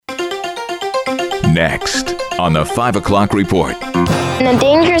Next on the 5 o'clock report. In a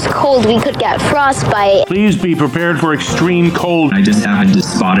dangerous cold, we could get frostbite. Please be prepared for extreme cold. I just happened to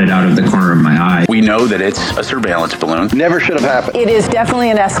spot it out of the corner of my eye. We know that it's a surveillance balloon. Never should have happened. It is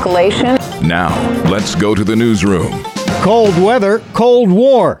definitely an escalation. Now, let's go to the newsroom. Cold weather, Cold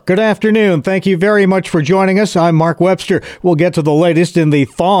War. Good afternoon. Thank you very much for joining us. I'm Mark Webster. We'll get to the latest in the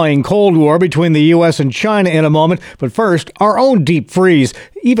thawing Cold War between the U.S. and China in a moment. But first, our own deep freeze.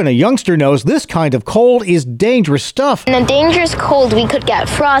 Even a youngster knows this kind of cold is dangerous stuff. In a dangerous cold, we could get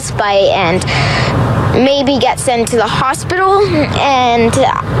frostbite and maybe get sent to the hospital, and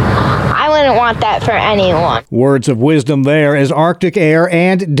I wouldn't want that for anyone. Words of wisdom there as Arctic air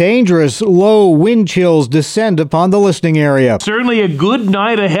and dangerous low wind chills descend upon the listening area. Certainly a good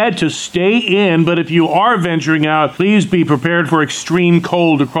night ahead to stay in, but if you are venturing out, please be prepared for extreme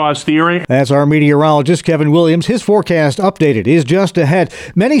cold across the area. That's our meteorologist, Kevin Williams. His forecast updated is just ahead.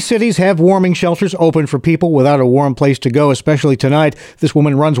 Many cities have warming shelters open for people without a warm place to go, especially tonight. This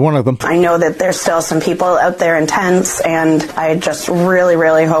woman runs one of them. I know that there's still some people out there in tents, and I just really,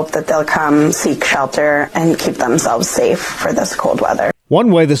 really hope that they'll come seek shelter and keep themselves safe for this cold weather. One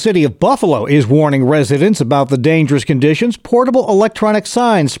way the city of Buffalo is warning residents about the dangerous conditions, portable electronic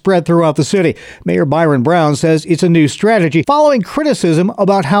signs spread throughout the city. Mayor Byron Brown says it's a new strategy following criticism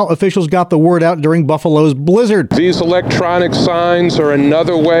about how officials got the word out during Buffalo's blizzard. These electronic signs are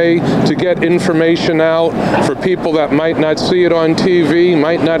another way to get information out for people that might not see it on TV,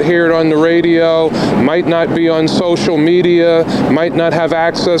 might not hear it on the radio, might not be on social media, might not have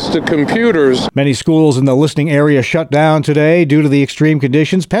access to computers. Many schools in the listening area shut down today due to the extreme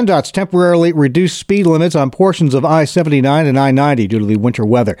conditions. PennDOT's temporarily reduced speed limits on portions of I-79 and I-90 due to the winter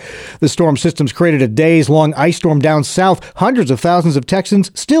weather. The storm systems created a days-long ice storm down south. Hundreds of thousands of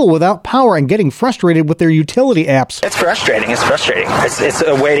Texans still without power and getting frustrated with their utility apps. It's frustrating. It's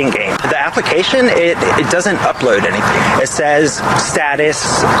a waiting game. The application, it doesn't upload anything. It says status,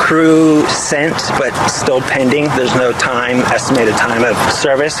 crew sent, but still pending. There's no estimated time of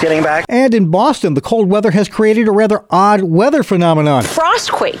service getting back. And in Boston, the cold weather has created a rather odd weather phenomenon.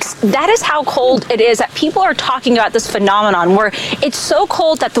 Frostquakes. That is how cold it is that people are talking about this phenomenon where it's so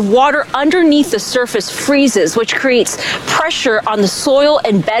cold that the water underneath the surface freezes, which creates pressure on the soil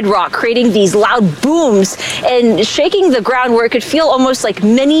and bedrock, creating these loud booms and shaking the ground where it could feel almost like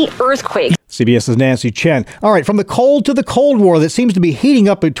mini earthquakes. CBS's Nancy Chen. All right, from the cold to the Cold War that seems to be heating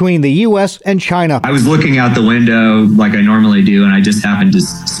up between the U.S. and China. I was looking out the window like I normally do, and I just happened to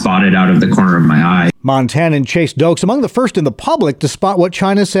spot it out of the corner of my eye. Montanan Chase Dokes, among the first in the public to spot what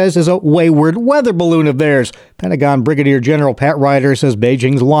China says is a wayward weather balloon of theirs. Pentagon Brigadier General Pat Ryder says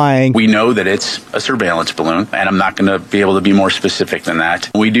Beijing's lying. We know that it's a surveillance balloon, and I'm not going to be able to be more specific than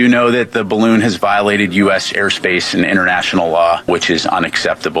that. We do know that the balloon has violated U.S. airspace and international law, which is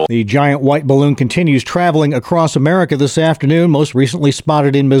unacceptable. The giant white balloon continues traveling across America this afternoon, most recently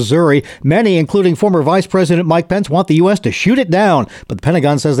spotted in Missouri. Many, including former Vice President Mike Pence, want the U.S. to shoot it down, but the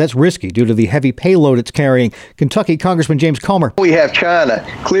Pentagon says that's risky due to the heavy payload it's carrying. Kentucky Congressman James Comer. We have China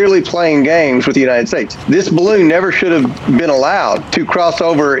clearly playing games with the United States. This balloon never should have been allowed to cross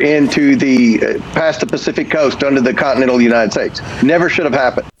over into past the Pacific coast under the continental United States. Never should have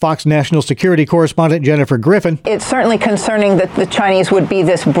happened. Fox National Security Correspondent Jennifer Griffin. It's certainly concerning that the Chinese would be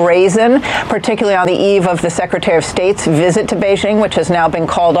this brazen, particularly on the eve of the Secretary of State's visit to Beijing, which has now been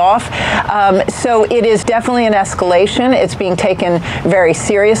called off. So it is definitely an escalation. It's being taken very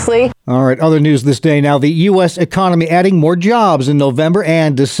seriously. All right, other news this day now. The U.S. economy adding more jobs in November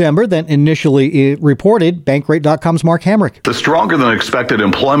and December than initially reported. Bankrate.com's Mark Hamrick. The stronger than expected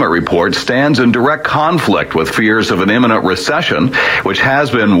employment report stands in direct conflict with fears of an imminent recession, which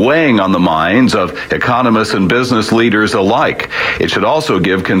has been weighing on the minds of economists and business leaders alike. It should also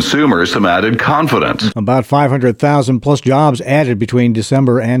give consumers some added confidence. About 500,000 plus jobs added between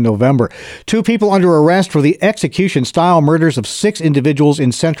December and November. 2 people under arrest for the execution-style murders of 6 individuals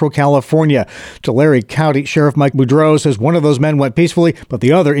in Central California. Tulare County Sheriff Mike Boudreau says one of those men went peacefully, but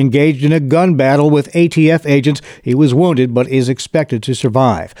the other engaged in a gun battle with ATF agents. He was wounded, but is expected to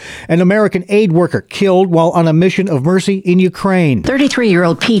survive. An American aid worker killed while on a mission of mercy in Ukraine.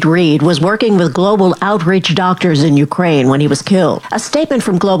 33-year-old Pete Reed was working with Global Outreach doctors in Ukraine when he was killed. A statement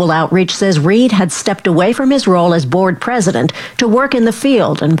from Global Outreach says Reed had stepped away from his role as board president to work in the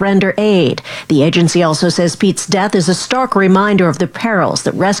field and render aid. The agency also says Pete's death is a stark reminder of the perils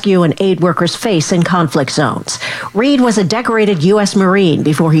that rescue and aid workers face in conflict zones. Reed was a decorated U.S. Marine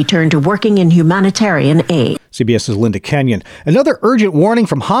before he turned to working in humanitarian aid. CBS's Linda Kenyon. Another urgent warning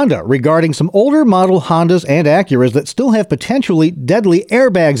from Honda regarding some older model Hondas and Acuras that still have potentially deadly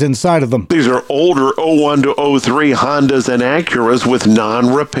airbags inside of them. These are older 01 to 03 Hondas and Acuras with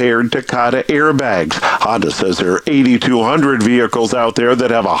non-repaired Takata airbags. Honda says there are 8,200 vehicles out there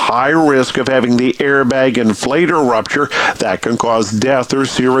that have a high risk of having the airbag inflator rupture that can cause death or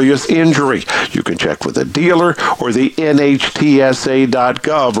serious injury. You can check with a dealer or the NHTSA.gov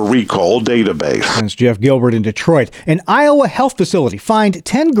recall database. That's Jeff Gilbert in Detroit. An Iowa health facility fined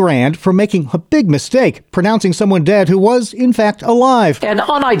 $10,000 for making a big mistake, pronouncing someone dead who was, in fact, alive. An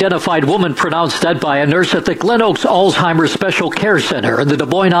unidentified woman pronounced dead by a nurse at the Glen Oaks Alzheimer's Special Care Center in the Des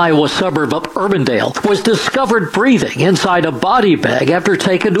Moines, Iowa suburb of Urbandale was discovered breathing inside a body bag after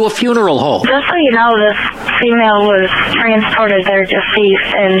taken to a funeral home. Just so you know, this female was transported there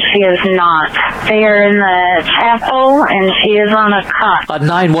deceased, and she is not. They are in the chapel, and she is on a cot. A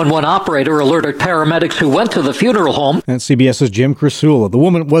 911 operator alerted paramedics who went to the funeral home. That's CBS's Jim Krasula. The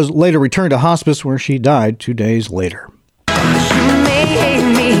woman was later returned to hospice where she died 2 days later.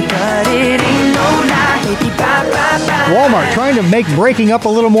 Walmart trying to make breaking up a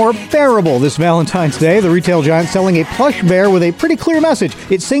little more bearable this Valentine's Day. The retail giant selling a plush bear with a pretty clear message.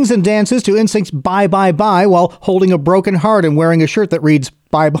 It sings and dances to NSYNC's Bye Bye Bye while holding a broken heart and wearing a shirt that reads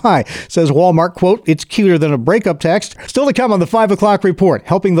bye-bye. Says Walmart, quote, "It's cuter than a breakup text." Still to come on the 5 o'clock report,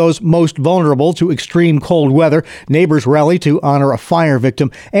 helping those most vulnerable to extreme cold weather, neighbors rally to honor a fire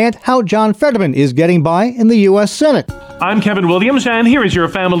victim, and how John Fetterman is getting by in the U.S. Senate. I'm Kevin Williams, and here is your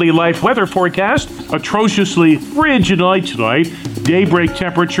Family Life weather forecast. Atrociously frigid night tonight. Daybreak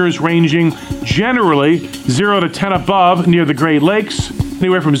temperatures ranging generally 0 to 10 above near the Great Lakes,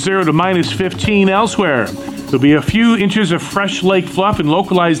 anywhere from 0 to minus 15 elsewhere. There'll be a few inches of fresh lake fluff in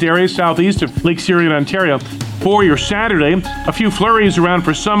localized areas southeast of Lake Erie and Ontario. For your Saturday, a few flurries around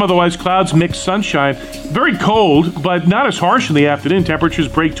for some, otherwise clouds, mixed sunshine. Very cold, but not as harsh in the afternoon. Temperatures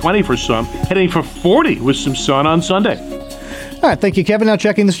break 20 for some, heading for 40 with some sun on Sunday. All right, thank you, Kevin. Now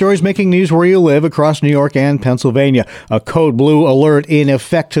checking the stories making news where you live across New York and Pennsylvania. A code blue alert in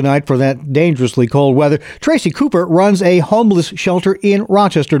effect tonight for that dangerously cold weather. Tracy Cooper runs a homeless shelter in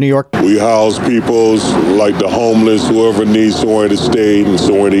Rochester, New York. We house people like the homeless, whoever needs somewhere to stay and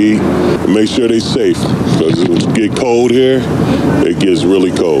somewhere to eat, and make sure they're safe. Because it gets cold here, it gets really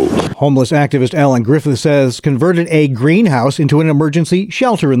cold. Homeless activist Alan Griffith says converted a greenhouse into an emergency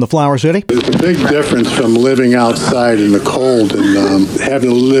shelter in the Flower City. There's a big difference from living outside in the cold and having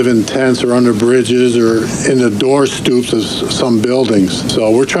to live in tents or under bridges or in the door stoops of some buildings.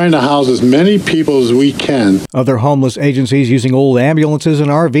 So we're trying to house as many people as we can. Other homeless agencies using old ambulances and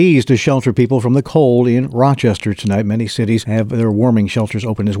RVs to shelter people from the cold in Rochester tonight. Many cities have their warming shelters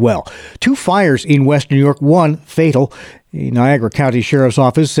open as well. 2 fires in Western New York, one fatal. The Niagara County Sheriff's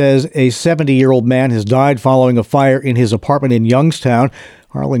Office says a 70-year-old man has died following a fire in his apartment in Youngstown.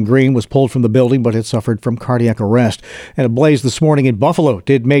 Harlan Green was pulled from the building but had suffered from cardiac arrest. And a blaze this morning in Buffalo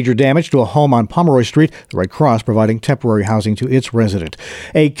did major damage to a home on Pomeroy Street, the Red Cross providing temporary housing to its resident.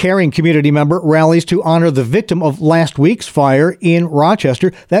 A caring community member rallies to honor the victim of last week's fire in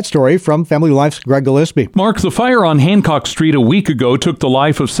Rochester. That story from Family Life's Greg Gillespie. Mark, the fire on Hancock Street a week ago took the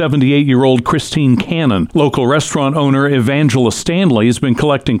life of 78-year-old Christine Cannon. Local restaurant owner Evangela Stanley has been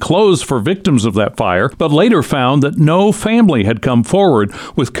collecting clothes for victims of that fire, but later found that no family had come forward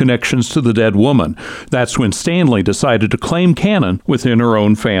with connections to the dead woman. That's when Stanley decided to claim Cannon within her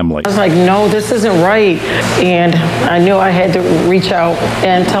own family. I was like, no, this isn't right. And I knew I had to reach out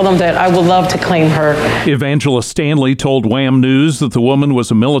and tell them that I would love to claim her. Evangela Stanley told Wham! News that the woman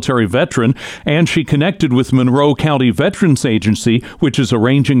was a military veteran and she connected with Monroe County Veterans Agency, which is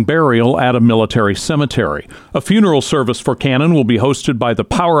arranging burial at a military cemetery. A funeral service for Cannon will be hosted by the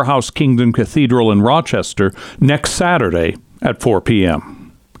Powerhouse Kingdom Cathedral in Rochester next Saturday at 4 p.m.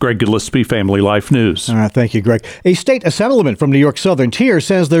 Greg Gillespie, Family Life News. All right, thank you, Greg. A state assemblyman from New York's Southern Tier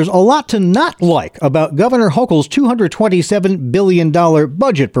says there's a lot to not like about Governor Hochul's $227 billion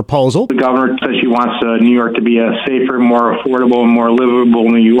budget proposal. The governor says she wants New York to be a safer, more affordable, and more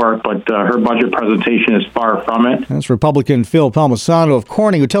livable New York, but her budget presentation is far from it. That's Republican Phil Palmisano of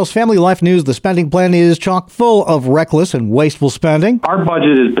Corning, who tells Family Life News the spending plan is chock full of reckless and wasteful spending. Our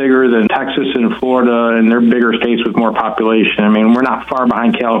budget is bigger than Texas and Florida, and they're bigger states with more population. I mean, we're not far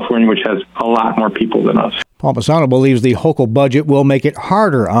behind California, which has a lot more people than us. Palmisano believes the Hochul budget will make it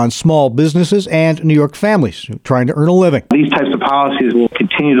harder on small businesses and New York families trying to earn a living. These types of policies will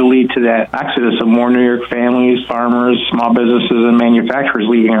continue to lead to that exodus of more New York families, farmers, small businesses, and manufacturers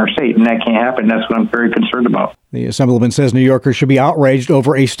leaving our state, and that can't happen. That's what I'm very concerned about. The Assemblyman says New Yorkers should be outraged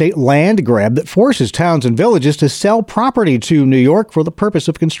over a state land grab that forces towns and villages to sell property to New York for the purpose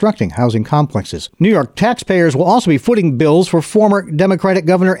of constructing housing complexes. New York taxpayers will also be footing bills for former Democratic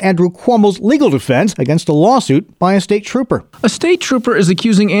Governor Andrew Cuomo's legal defense against a lawsuit by a state trooper. A state trooper is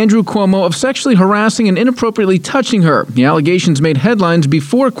accusing Andrew Cuomo of sexually harassing and inappropriately touching her. The allegations made headlines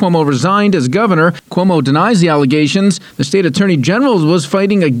before Cuomo resigned as governor. Cuomo denies the allegations. The state attorney general was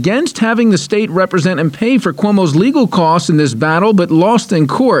fighting against having the state represent and pay for Cuomo's legal costs in this battle, but lost in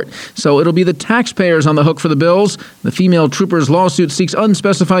court. So it'll be the taxpayers on the hook for the bills. The female trooper's lawsuit seeks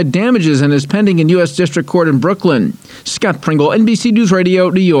unspecified damages and is pending in U.S. District Court in Brooklyn. Scott Pringle, NBC News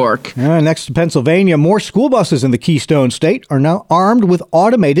Radio, New York. Next to Pennsylvania, more school buses in the Keystone State are now armed with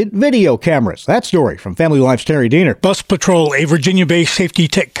automated video cameras. That story from Family Life's Terry Diener. Bus Patrol, a Virginia-based safety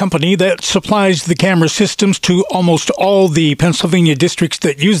tech company that supplies the camera systems to almost all the Pennsylvania districts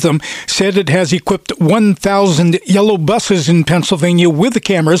that use them, said it has equipped 1,000 yellow buses in Pennsylvania with the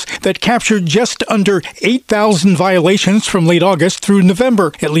cameras that captured just under 8,000 violations from late August through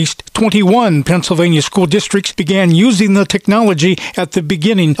November. At least 21 Pennsylvania school districts began using the technology at the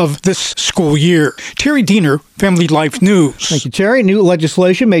beginning of this school year. Terry Diener, Family Life News. Thank you, Terry. New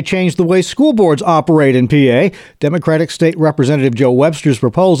legislation may change the way school boards operate in PA. Democratic State Representative Joe Webster's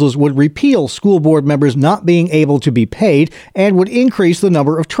proposals would repeal school board members not being able to be paid and would increase the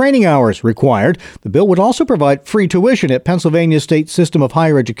number of training hours required. The bill would also provide free tuition at Pennsylvania State System of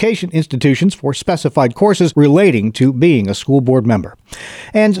Higher Education institutions for specified courses relating to being a school board member.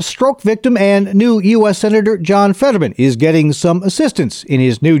 And stroke victim and new U.S. Senator John Fetterman is getting some assistance in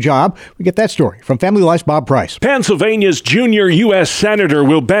his new job. We get that story from Family Life's Bob Price. Pennsylvania's junior U.S. Senator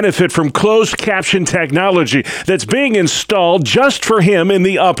will benefit from closed caption technology that's being installed just for him in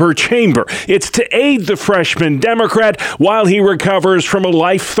the upper chamber. It's to aid the freshman Democrat while he recovers from a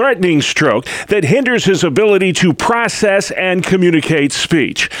life-threatening stroke that hinders his ability to process and communicate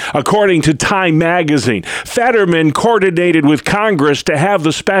speech. According to Time magazine, Fetterman coordinated with Congress to have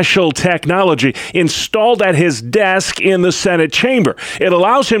the special technology installed at his desk in the Senate chamber. It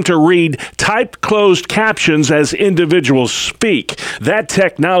allows him to read typed closed captions as individuals speak. That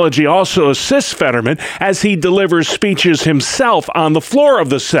technology also assists Fetterman as he delivers speeches himself on the floor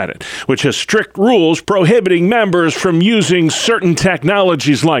of the Senate, which has strict rules prohibiting members from using certain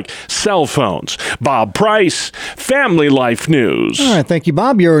technologies like cell phones. Bob Price, Family Life News. All right, thank you,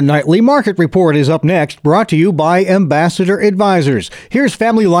 Bob. Your nightly market report is up next, brought to you by Ambassador Advisors. Here's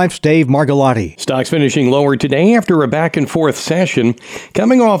Family Life's Dave Margolotti. Stocks finishing lower today after a back-and-forth session.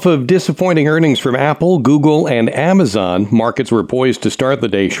 Coming off of disappointing earnings from Apple, Google, and Amazon, markets were poised to start the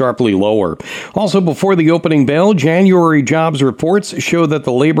day sharply lower. Also, before the opening bell, January jobs reports show that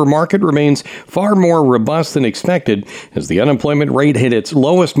the labor market remains far more robust than expected as the unemployment rate hit its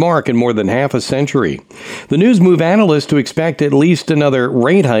lowest mark in more than half a century. The news moved analysts to expect at least another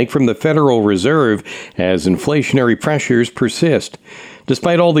rate hike from the Federal Reserve as inflationary pressures persist.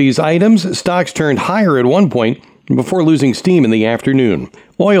 Despite all these items, stocks turned higher at one point before losing steam in the afternoon.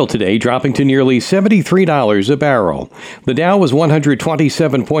 Oil today dropping to nearly $73 a barrel. The Dow was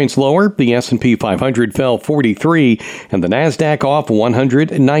 127 points lower, the S&P 500 fell 43, and the Nasdaq off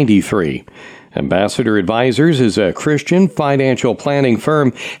 193. Ambassador Advisors is a Christian financial planning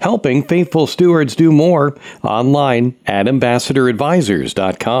firm helping faithful stewards do more. Online at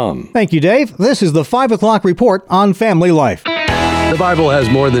ambassadoradvisors.com. Thank you, Dave. This is the 5 o'clock report on Family Life. The Bible has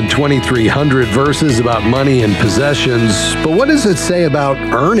more than 2,300 verses about money and possessions, but what does it say about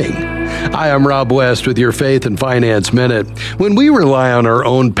earning? Hi, I'm Rob West with your Faith and Finance Minute. When we rely on our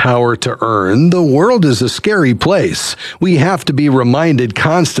own power to earn, the world is a scary place. We have to be reminded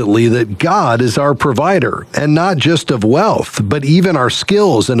constantly that God is our provider, and not just of wealth, but even our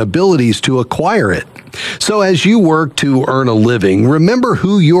skills and abilities to acquire it. So as you work to earn a living, remember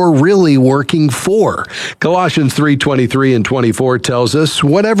who you're really working for. Colossians 3:23 and 24 tells us,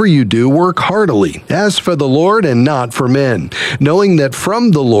 "Whatever you do, work heartily, as for the Lord and not for men, knowing that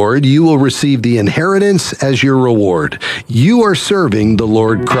from the Lord you will receive the inheritance as your reward. You are serving the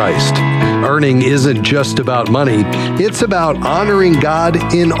Lord Christ." Earning isn't just about money, it's about honoring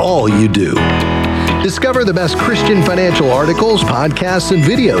God in all you do. Discover the best Christian financial articles, podcasts, and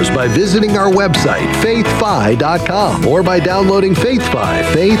videos by visiting our website, faithfi.com, or by downloading FaithFi,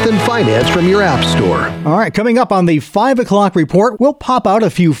 Faith and Finance from your app store. All right, coming up on the 5 o'clock report, we'll pop out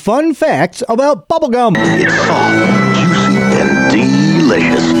a few fun facts about bubblegum. It's soft, juicy, and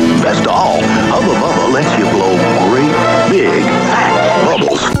delicious. Best of all, Hubba Bubba lets you blow great, big, fat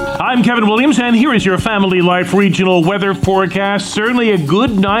bubbles. Hi, I'm Kevin Williams, and here is your Family Life regional weather forecast. Certainly a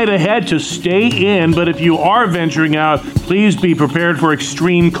good night ahead to stay in, but if you are venturing out, please be prepared for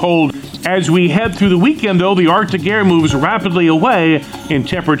extreme cold. As we head through the weekend, though, the Arctic air moves rapidly away and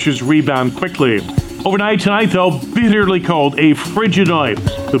temperatures rebound quickly. Overnight tonight, though, bitterly cold, a frigid night.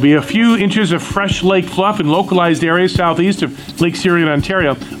 There'll be a few inches of fresh lake fluff in localized areas southeast of Lake Erie and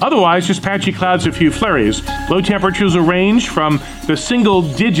Ontario. Otherwise, just patchy clouds, a few flurries. Low temperatures will range from the single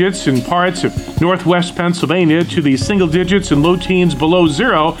digits in parts of northwest Pennsylvania to the single digits and low teens below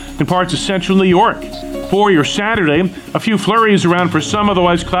zero in parts of central New York. For your Saturday, a few flurries around for some,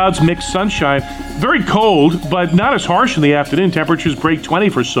 otherwise clouds, mixed sunshine. Very cold, but not as harsh in the afternoon. Temperatures break 20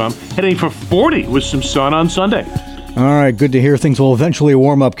 for some, heading for 40 with some sun on Sunday. All right, good to hear things will eventually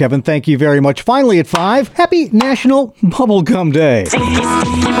warm up, Kevin. Thank you very much. Finally at 5, happy National Bubblegum Day.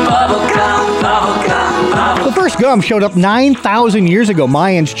 The first gum showed up 9,000 years ago.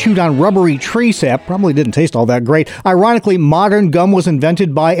 Mayans chewed on rubbery tree sap. Probably didn't taste all that great. Ironically, modern gum was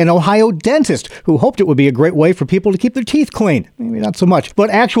invented by an Ohio dentist who hoped it would be a great way for people to keep their teeth clean. Maybe not so much. But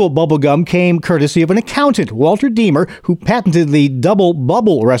actual bubblegum came courtesy of an accountant, Walter Deemer, who patented the double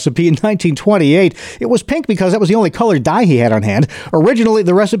bubble recipe in 1928. It was pink because that was the only color dye he had on hand. Originally,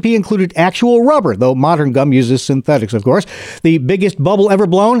 the recipe included actual rubber, though modern gum uses synthetics, of course. The biggest bubble ever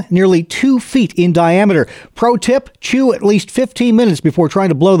blown, nearly 2 feet in diameter. Pro tip, chew at least 15 minutes before trying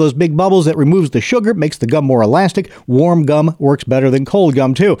to blow those big bubbles. That removes the sugar, makes the gum more elastic. Warm gum works better than cold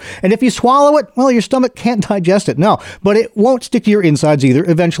gum, too. And if you swallow it, well, your stomach can't digest it, no. But it won't stick to your insides either.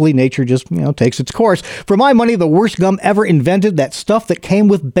 Eventually, nature just, takes its course. For my money, the worst gum ever invented, that stuff that came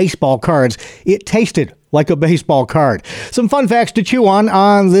with baseball cards. It tasted like a baseball card. Some fun facts to chew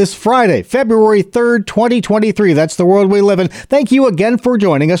on this Friday, February 3rd, 2023. That's the world we live in. Thank you again for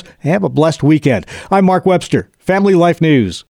joining us. Have a blessed weekend. I'm Mark Webster, Family Life News.